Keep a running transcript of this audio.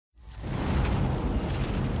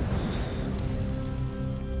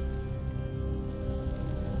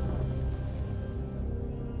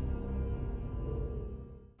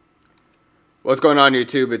What's going on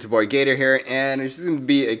YouTube? It's your boy Gator here, and it's just going to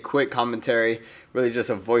be a quick commentary, really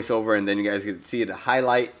just a voiceover, and then you guys get to see the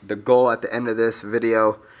highlight, the goal at the end of this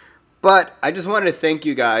video. But I just wanted to thank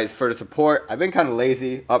you guys for the support. I've been kind of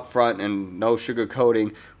lazy up front and no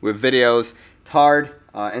sugarcoating with videos. It's hard.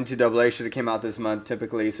 NCAA should have came out this month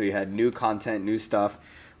typically, so you had new content, new stuff,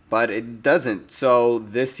 but it doesn't. So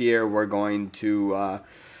this year we're going to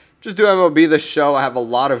just do MLB The Show. I have a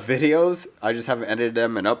lot of videos. I just haven't edited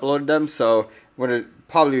them and uploaded them. So I'm going to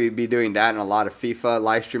probably be doing that and a lot of FIFA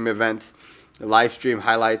live stream events, the live stream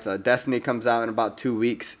highlights. Destiny comes out in about 2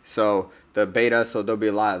 weeks. So the beta, so there'll be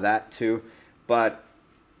a lot of that too. But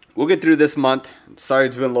we'll get through this month. Sorry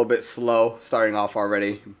it's been a little bit slow starting off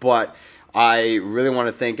already. But I really want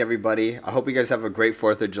to thank everybody. I hope you guys have a great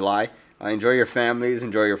 4th of July. Enjoy your families,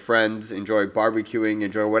 enjoy your friends, enjoy barbecuing,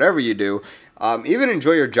 enjoy whatever you do. Even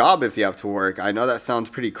enjoy your job if you have to work. I know that sounds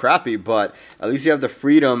pretty crappy, but at least you have the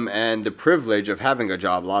freedom and the privilege of having a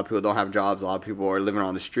job. A lot of people don't have jobs. A lot of people are living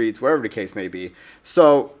on the streets, whatever the case may be.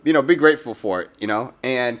 So, you know, be grateful for it, you know.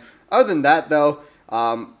 And other than that, though,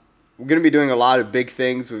 we're going to be doing a lot of big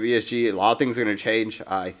things with ESG. A lot of things are going to change.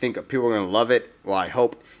 I think people are going to love it. Well, I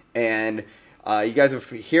hope. And you guys will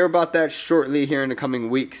hear about that shortly here in the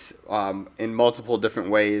coming weeks in multiple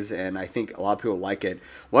different ways, and I think a lot of people like it.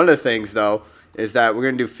 One of the things, though, is that we're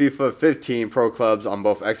going to do FIFA 15 Pro Clubs on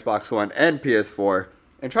both Xbox One and PS4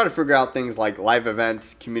 and try to figure out things like live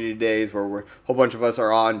events, community days where a whole bunch of us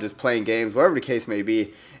are on just playing games, whatever the case may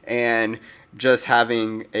be, and just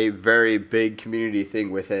having a very big community thing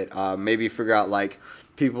with it. Maybe figure out like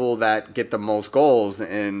people that get the most goals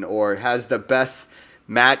and or has the best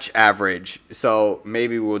match average, so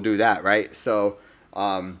maybe we'll do that, right? So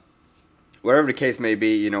whatever the case may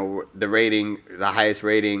be, you know, the rating, the highest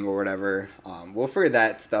rating or whatever, we'll figure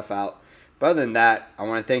that stuff out. But other than that, I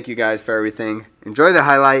want to thank you guys for everything. Enjoy the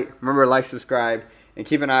highlight. Remember to like, subscribe, and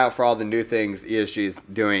keep an eye out for all the new things ESG is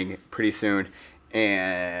doing pretty soon.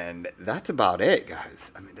 And that's about it,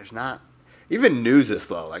 guys. I mean, there's not even news is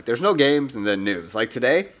slow. Like, there's no games and then news. Like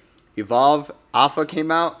today, Evolve Alpha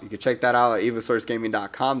came out. You can check that out at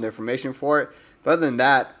evasourcegaming.com, the information for it. But other than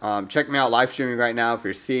that, check me out live streaming right now. If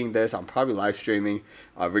you're seeing this, I'm probably live streaming,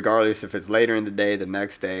 regardless if it's later in the day, the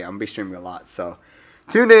next day. I'm going to be streaming a lot. So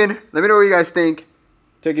tune in. Let me know what you guys think.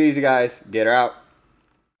 Take it easy, guys. Get her out.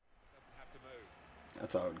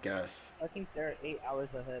 That's what I would guess. I think they're 8 hours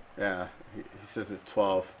ahead. Yeah, he says it's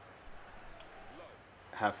 12.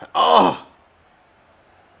 Oh!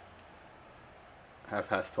 Half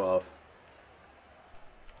past 12.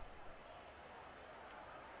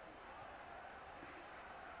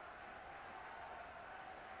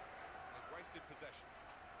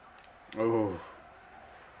 Ooh.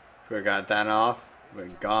 If we got that off, we're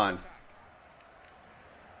gone.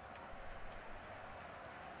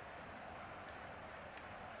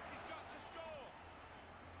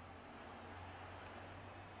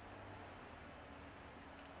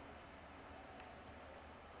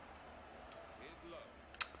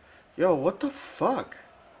 Yo, what the fuck?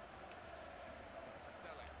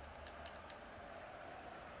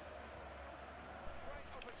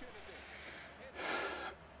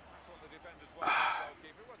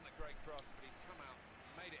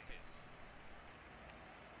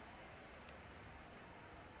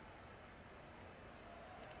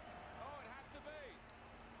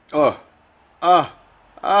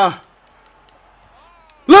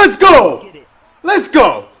 Let's go! Let's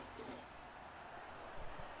go!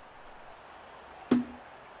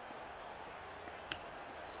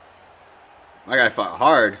 My guy fought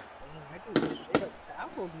hard.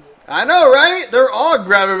 I know, right? They're all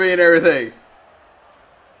grabbing me and everything.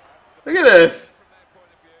 Look at this.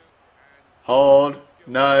 Hold,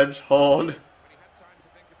 nudge, hold.